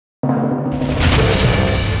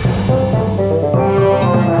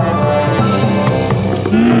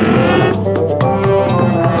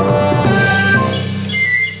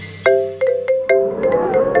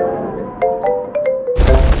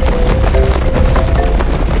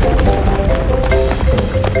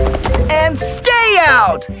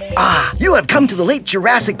You have come to the late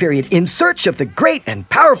Jurassic period in search of the great and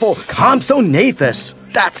powerful Compsognathus.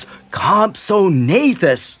 That's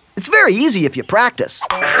Compsognathus. It's very easy if you practice.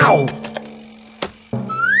 Ow!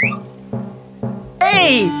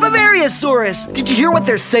 Hey, Bavariasaurus! Did you hear what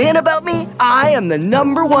they're saying about me? I am the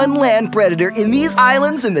 #1 land predator in these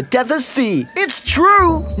islands in the Tethys Sea. It's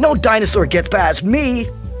true! No dinosaur gets past me.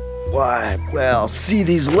 Why, well, see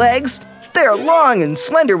these legs? They're long and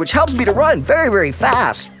slender, which helps me to run very, very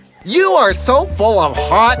fast. You are so full of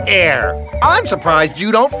hot air. I'm surprised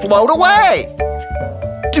you don't float away.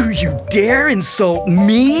 Do you dare insult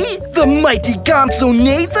me, the mighty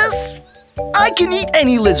Compsognathus? I can eat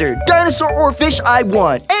any lizard, dinosaur, or fish I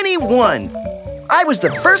want. Any one. I was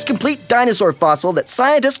the first complete dinosaur fossil that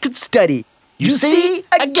scientists could study. You see?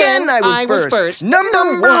 Again, I was first.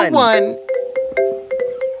 Number one.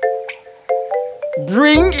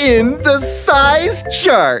 Bring in the size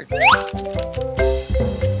chart.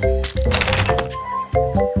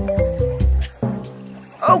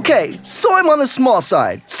 Okay, so I'm on the small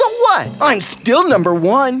side. So what? I'm still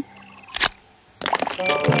 #1.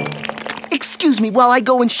 Excuse me while I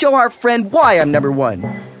go and show our friend why I'm #1.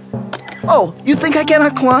 Oh, you think I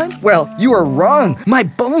cannot climb? Well, you are wrong. My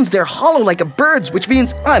bones, they're hollow like a bird's, which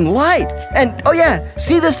means I'm light. And, oh yeah,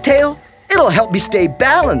 see this tail? It'll help me stay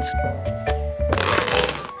balanced.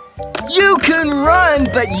 You can run,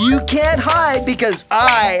 but you can't hide because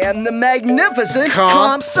I am the magnificent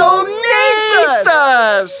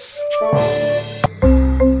Compsognathus!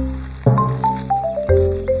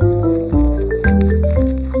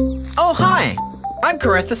 Oh, hi! I'm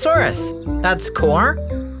Corythosaurus. That's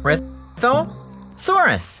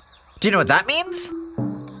Corythosaurus. Do you know what that means?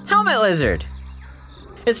 Helmet lizard.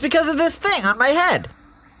 It's because of this thing on my head.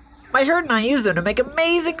 My herd and I use them to make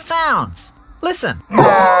amazing sounds. Listen.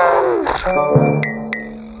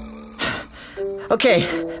 Okay,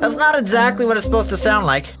 that's not exactly what it's supposed to sound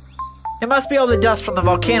like. It must be all the dust from the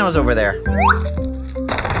volcanoes over there.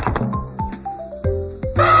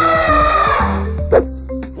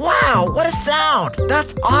 Wow, what a sound!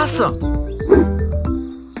 That's awesome!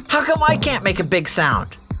 How come I can't make a big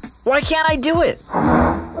sound? Why can't I do it?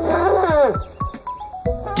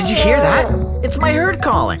 Did you hear that? It's my herd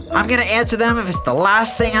calling. I'm gonna answer them if it's the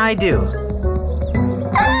last thing I do.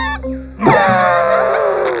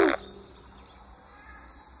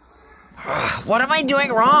 What am I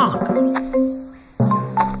doing wrong?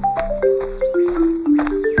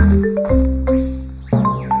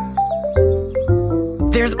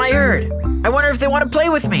 There's my herd. I wonder if they want to play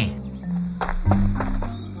with me.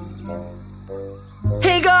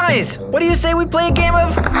 Hey guys, what do you say we play a game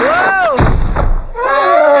of...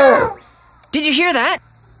 Whoa! Did you hear that?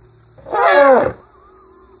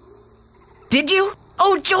 Did you?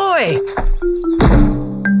 Oh joy!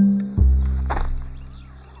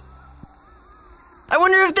 I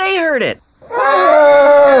wonder if they heard it.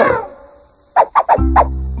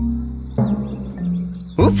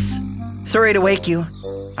 Oops. Sorry to wake you.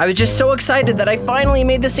 I was just so excited that I finally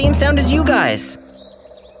made the same sound as you guys.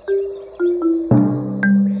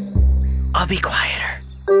 I'll be quieter.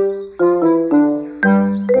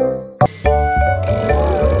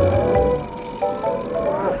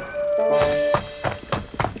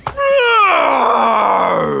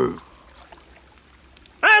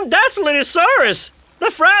 I'm Daspletosaurus, the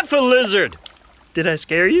frightful lizard. Did I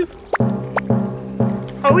scare you?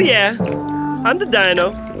 Oh yeah, I'm the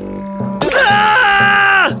dino.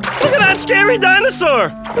 Ah! Look at that scary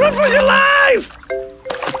dinosaur! Run for your life!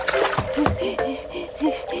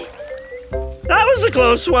 That was a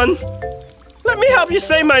close one. Let me help you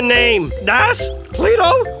say my name.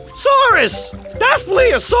 Daspletosaurus!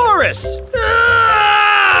 Daspletosaurus! Ah!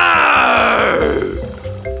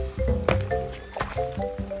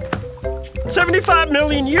 75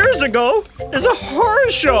 million years ago is a horror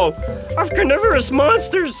show of carnivorous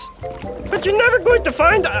monsters. But you're never going to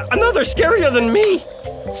find another scarier than me.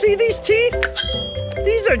 See these teeth?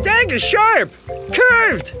 These are dagger sharp,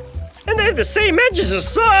 curved, and they have the same edges as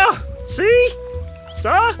saw. See?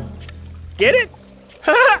 Saw? Get it?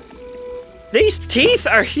 Ha! These teeth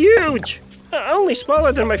are huge. Only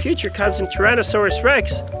smaller than my future cousin Tyrannosaurus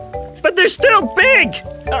Rex. But they're still big!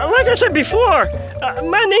 Like I said before,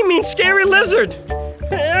 my name means scary lizard.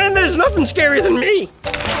 And there's nothing scarier than me.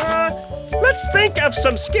 Let's think of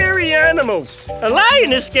some scary animals. A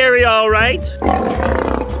lion is scary, all right.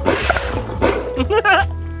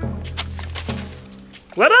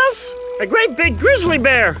 What else? A great big grizzly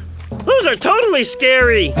bear. Those are totally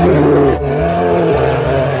scary.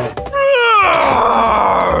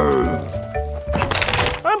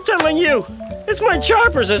 I'm telling you, it's my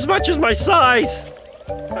choppers as much as my size.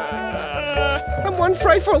 I'm one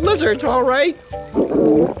frightful lizard, all right.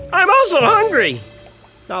 I'm also hungry.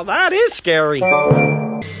 Now that is scary.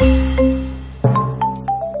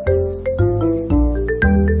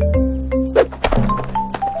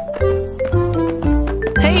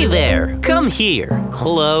 Hey there, come here.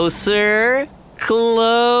 Closer,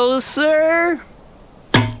 closer.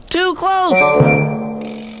 Too close.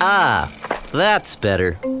 Ah, that's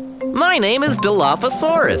better. My name is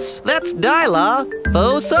Dilophosaurus. That's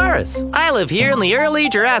Dilophosaurus. I live here in the early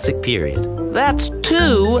Jurassic period. That's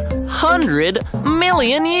 200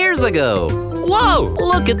 million years ago. Whoa,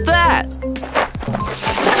 look at that.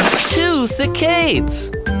 2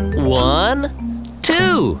 cicades. 1,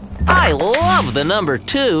 2. I love the number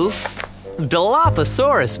 2.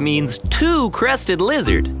 Dilophosaurus means 2-crested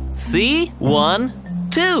lizard. See? 1,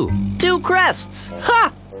 2. 2 crests.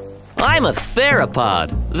 Ha! I'm a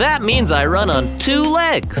theropod. That means I run on 2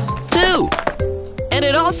 legs. 2. And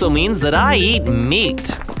it also means that I eat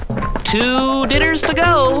meat. 2 dinners to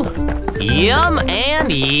go. Yum and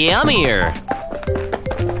yummier.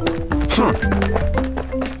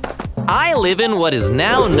 I live in what is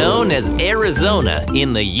now known as Arizona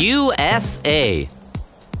in the USA.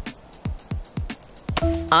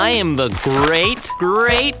 I am the great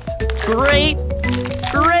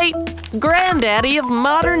granddaddy of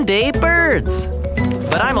modern-day birds.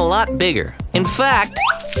 But I'm a lot bigger. In fact,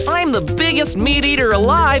 I'm the biggest meat eater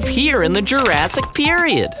alive here in the Jurassic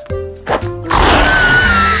period.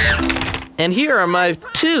 And here are my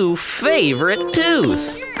 2 favorite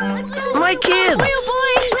 2s. My kids.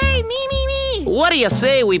 What do you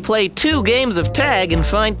say we play 2 games of tag and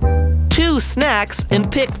find 2 snacks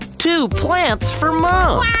and pick 2 plants for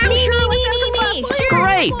Mom?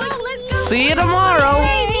 Great! See you tomorrow!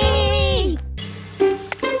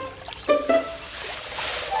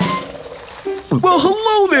 Well,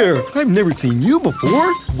 hello there! I've never seen you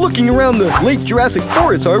before. Looking around the late Jurassic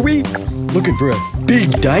Forest, are we? Looking for a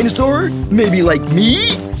big dinosaur? Maybe like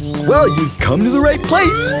me? Well, you've come to the right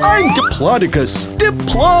place. I'm Diplodocus.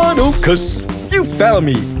 Diplodocus! You found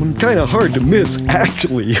me. I'm kind of hard to miss,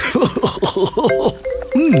 actually.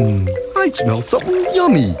 I smell something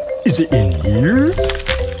yummy. Is it in here?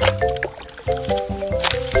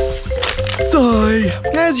 Sigh.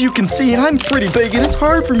 As you can see, I'm pretty big and it's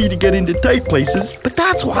hard for me to get into tight places, but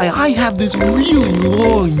that's why I have this really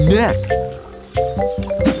long neck.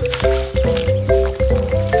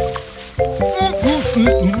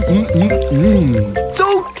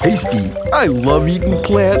 So tasty. I love eating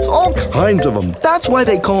plants, all kinds of them. That's why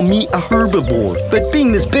they call me a herbivore. But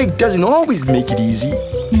being this big doesn't always make it easy.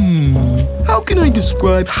 How can I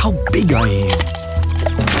describe how big I am?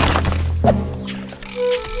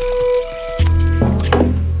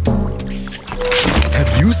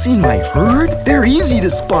 Have you seen my herd? They're easy to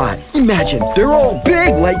spot. Imagine, they're all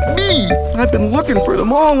big like me. I've been looking for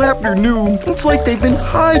them all afternoon. It's like they've been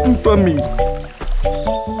hiding from me.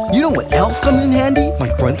 You know what else comes in handy? My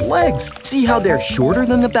front legs. See how they're shorter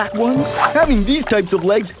than the back ones? Having these types of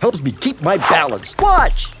legs helps me keep my balance.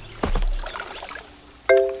 Watch!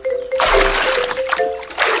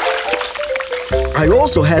 I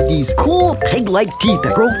also have these cool peg-like teeth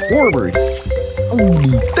that grow forward.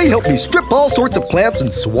 They help me strip all sorts of plants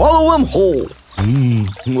and swallow them whole.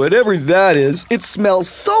 Whatever that is, it smells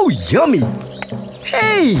so yummy.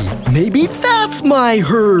 Hey, maybe that's my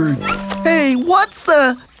herd. Hey, what's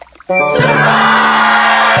the... Surprise!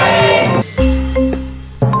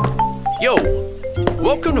 Yo,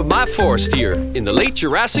 welcome to my forest here in the late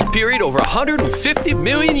Jurassic period over 150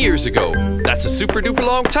 million years ago. That's a super duper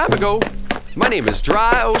long time ago. My name is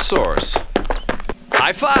Dryosaurus.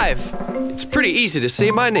 High five. It's pretty easy to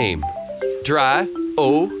say my name.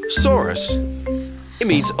 Dryosaurus. It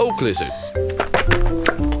means oak lizard.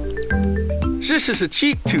 This is a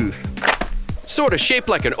cheek tooth. Sort of shaped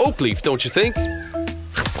like an oak leaf, don't you think?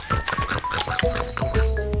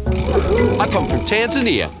 I come from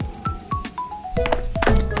Tanzania.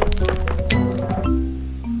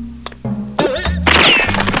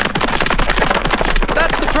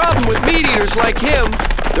 That's the problem with meat eaters like him.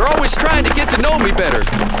 They're always trying to get to know me better.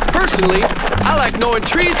 Personally, I like knowing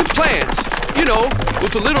trees and plants. You know,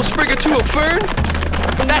 with a little sprig or two of fern.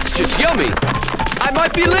 That's just yummy. I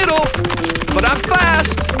might be little, but I'm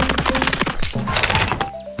fast.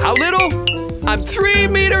 How little? I'm 3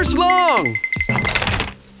 meters long.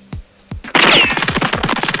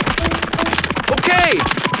 Okay,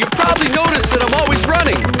 you've probably noticed that I'm always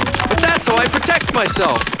running, but that's how I protect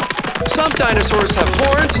myself. Some dinosaurs have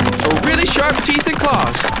horns or really sharp teeth and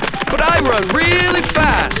claws, but I run really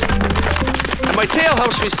fast. And my tail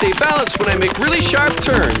helps me stay balanced when I make really sharp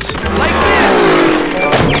turns, like this.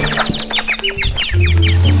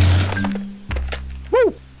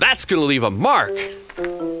 That's gonna leave a mark.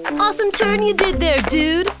 Awesome turn you did there,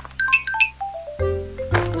 dude.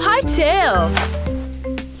 High tail.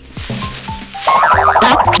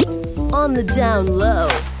 On the down low.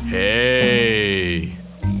 Hey.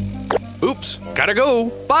 Oops, gotta go.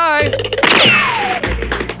 Bye.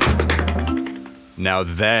 Now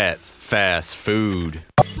that's fast food.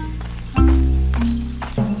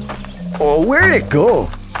 Oh, where'd it go?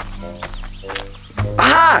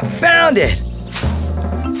 Aha! Found it!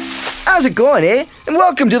 How's it going, eh? And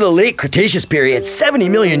welcome to the late Cretaceous period, 70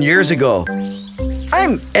 million years ago.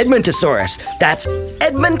 I'm Edmontosaurus. That's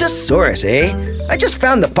Edmontosaurus, eh? I just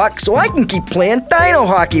found the puck so I can keep playing dino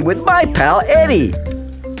hockey with my pal Eddie.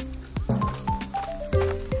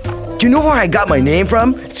 Do you know where I got my name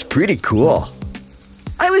from? It's pretty cool.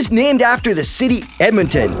 I was named after the city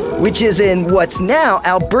Edmonton, which is in what's now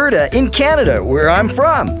Alberta in Canada, where I'm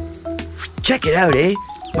from. Check it out, eh?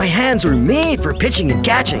 My hands were made for pitching and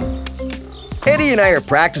catching. Eddie and I are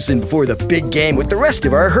practicing before the big game with the rest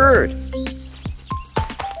of our herd.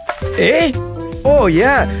 Eh? Oh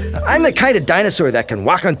yeah, I'm the kind of dinosaur that can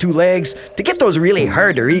walk on 2 legs to get those really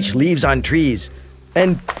hard to reach leaves on trees.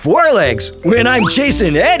 And 4 legs when I'm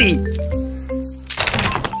chasing Eddie. Do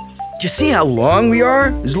you see how long we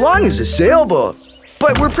are? As long as a sailboat.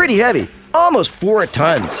 But we're pretty heavy, almost 4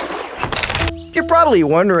 tons. You're probably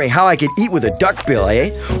wondering how I could eat with a duckbill,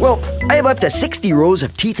 eh? Well, I have up to 60 rows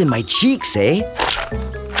of teeth in my cheeks, eh?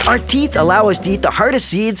 Our teeth allow us to eat the hardest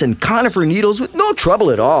seeds and conifer needles with no trouble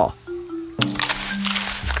at all.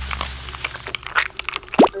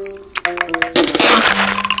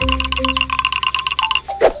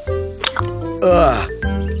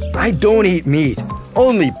 I don't eat meat.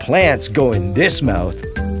 Only plants go in this mouth.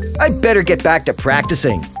 I'd better get back to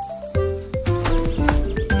practicing.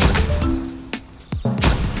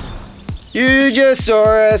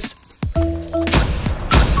 Eustreptospondylus.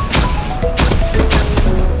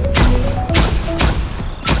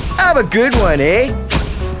 Have a good one, eh?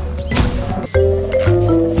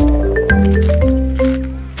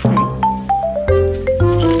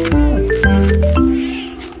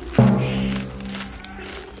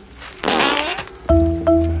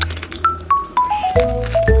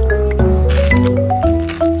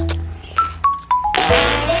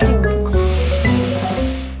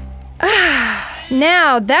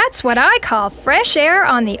 Now that's what I call fresh air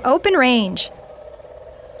on the open range.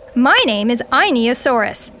 My name is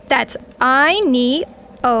Einiosaurus. That's Einiosaurus.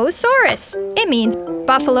 It means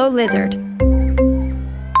buffalo lizard.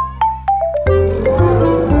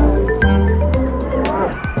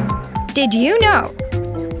 Did you know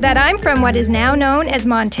that I'm from what is now known as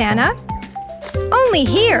Montana? Only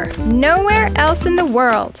here, nowhere else in the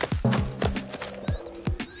world.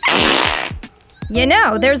 You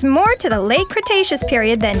know, there's more to the late Cretaceous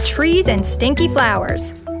period than trees and stinky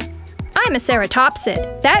flowers. I'm a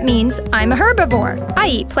ceratopsid. That means I'm a herbivore. I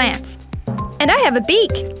eat plants. And I have a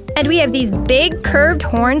beak. And we have these big curved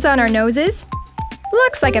horns on our noses.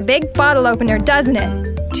 Looks like a big bottle opener, doesn't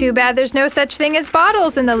it? Too bad there's no such thing as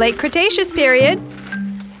bottles in the late Cretaceous period.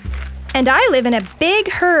 And I live in a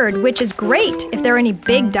big herd, which is great if there are any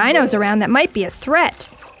big dinos around that might be a threat.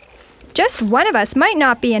 Just one of us might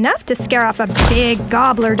not be enough to scare off a big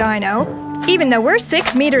gobbler dino, even though we're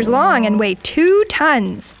 6 meters long and weigh 2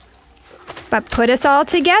 tons. But put us all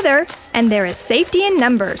together, and there is safety in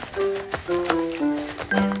numbers.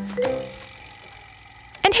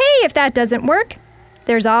 And hey, if that doesn't work,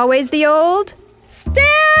 there's always the old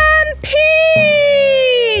stampede!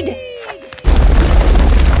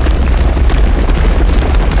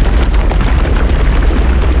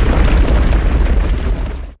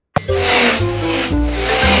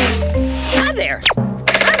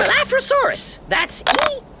 I'm Elephosaurus. That's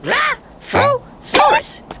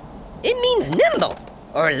Elephosaurus. It means nimble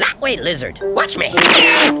or lightweight lizard. Watch me. Hey,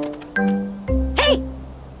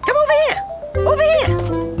 come over here. Over here.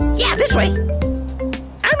 Yeah, this way.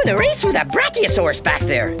 I'm in a race with a Brachiosaurus back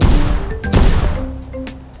there.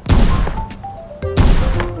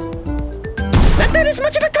 Not that it's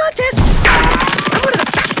much of a contest. I'm one of the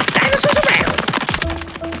fastest dinosaurs around.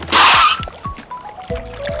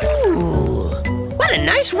 What a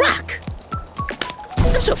nice rock!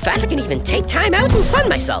 I'm so fast I can even take time out and sun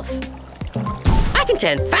myself. I can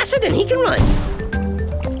tan faster than he can run.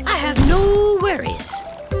 I have no worries.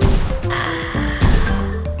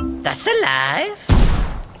 That's the life.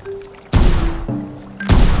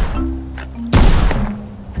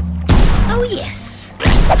 Oh yes,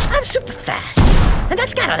 I'm super fast, and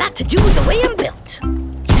that's got a lot to do with the way I'm built.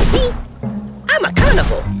 You see, I'm a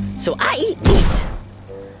carnivore, so I eat meat.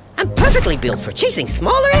 I'm perfectly built for chasing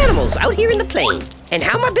smaller animals out here in the plain. And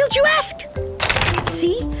how am I built, you ask?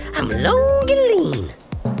 See, I'm long and lean.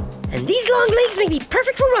 And these long legs make me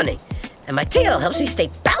perfect for running. And my tail helps me stay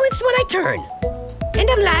balanced when I turn. And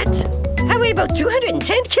I'm light. I weigh about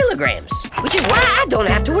 210 kilograms, which is why I don't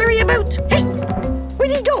have to worry about... Hey, where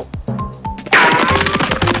did he go?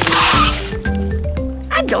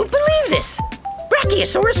 I don't believe this.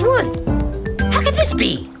 Brachiosaurus won. How could this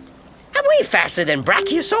be? I'm way faster than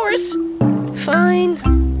Brachiosaurus. Fine.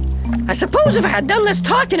 I suppose if I had done less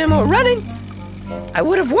talking and more running, I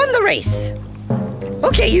would have won the race.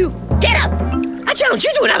 Okay, you, get up! I challenge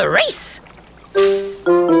you to another race!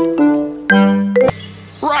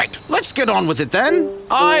 Right, let's get on with it then.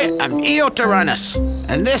 I am Eotyrannus,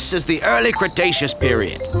 and this is the early Cretaceous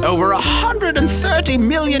period, over 130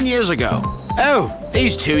 million years ago. Oh,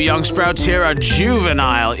 these two young sprouts here are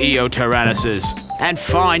juvenile Eotyrannuses, and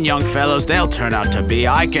fine young fellows they'll turn out to be,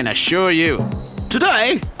 I can assure you.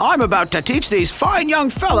 Today, I'm about to teach these fine young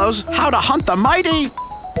fellows how to hunt the mighty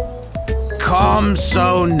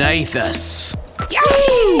Compsognathus.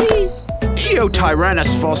 Yay!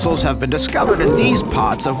 Eotyrannus fossils have been discovered in these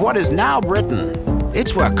parts of what is now Britain.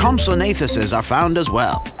 It's where Compsognathuses are found as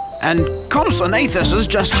well. And Compsognathuses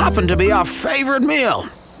just happen to be our favorite meal.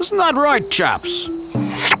 Isn't that right, chaps?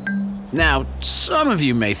 Now, some of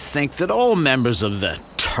you may think that all members of the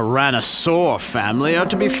Tyrannosaur family are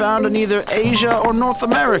to be found in either Asia or North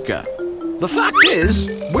America. The fact is,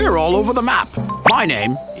 we're all over the map. My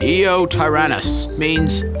name, Eotyrannus,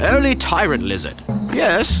 means early tyrant lizard.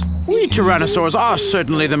 Yes, we tyrannosaurs are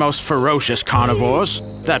certainly the most ferocious carnivores,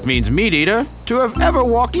 that means meat eater, to have ever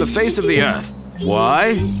walked the face of the earth.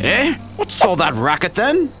 Why? Eh? What's all that racket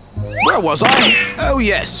then? Where was I? Oh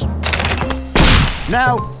yes.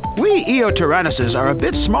 Now, we Eotyrannuses are a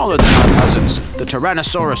bit smaller than our cousins, the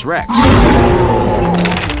Tyrannosaurus rex.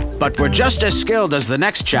 But we're just as skilled as the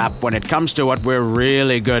next chap when it comes to what we're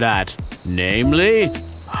really good at. Namely,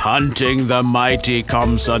 hunting the mighty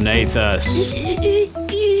Compsognathus.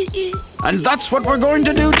 And that's what we're going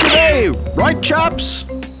to do today, right chaps?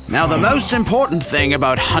 Now the most important thing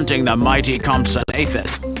about hunting the mighty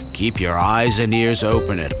Compsognathus, keep your eyes and ears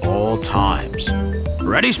open at all times.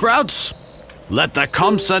 Ready, sprouts? Let the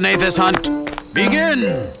Compsognathus hunt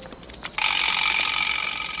begin!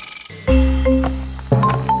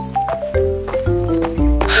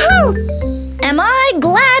 Am I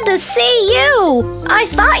glad to see you? I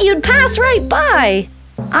thought you'd pass right by.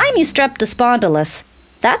 I'm Eustreptospondylus.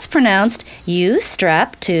 That's pronounced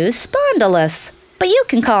Eustreptospondylus, but you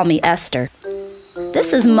can call me Esther.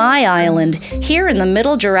 This is my island, here in the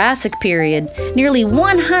Middle Jurassic period, nearly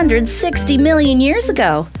 160 million years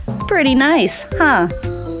ago. Pretty nice, huh?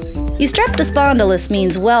 Eustreptospondylus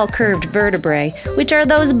means well-curved vertebrae, which are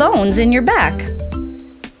those bones in your back.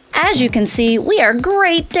 As you can see, we are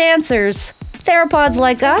great dancers. Theropods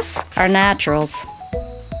like us are naturals.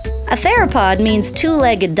 A theropod means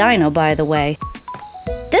two-legged dino, by the way.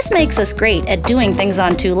 This makes us great at doing things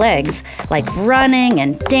on two legs, like running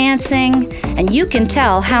and dancing, and you can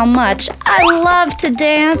tell how much I love to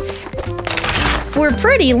dance. We're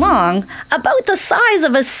pretty long, about the size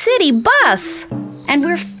of a city bus, and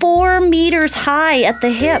we're 4 meters high at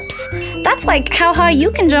the hips. That's like how high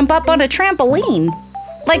you can jump up on a trampoline.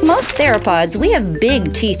 Like most theropods, we have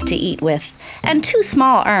big teeth to eat with, and 2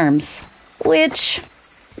 small arms, which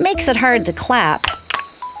makes it hard to clap.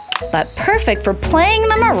 But perfect for playing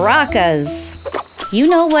the maracas. You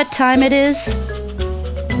know what time it is?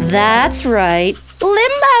 That's right,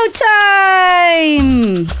 limbo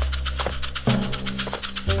time!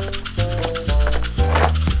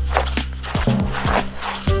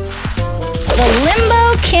 The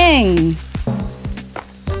Limbo King.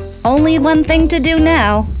 Only one thing to do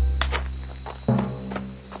now.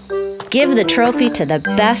 Give the trophy to the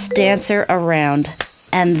best dancer around.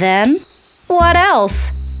 And then, what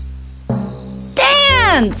else?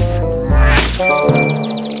 Dance!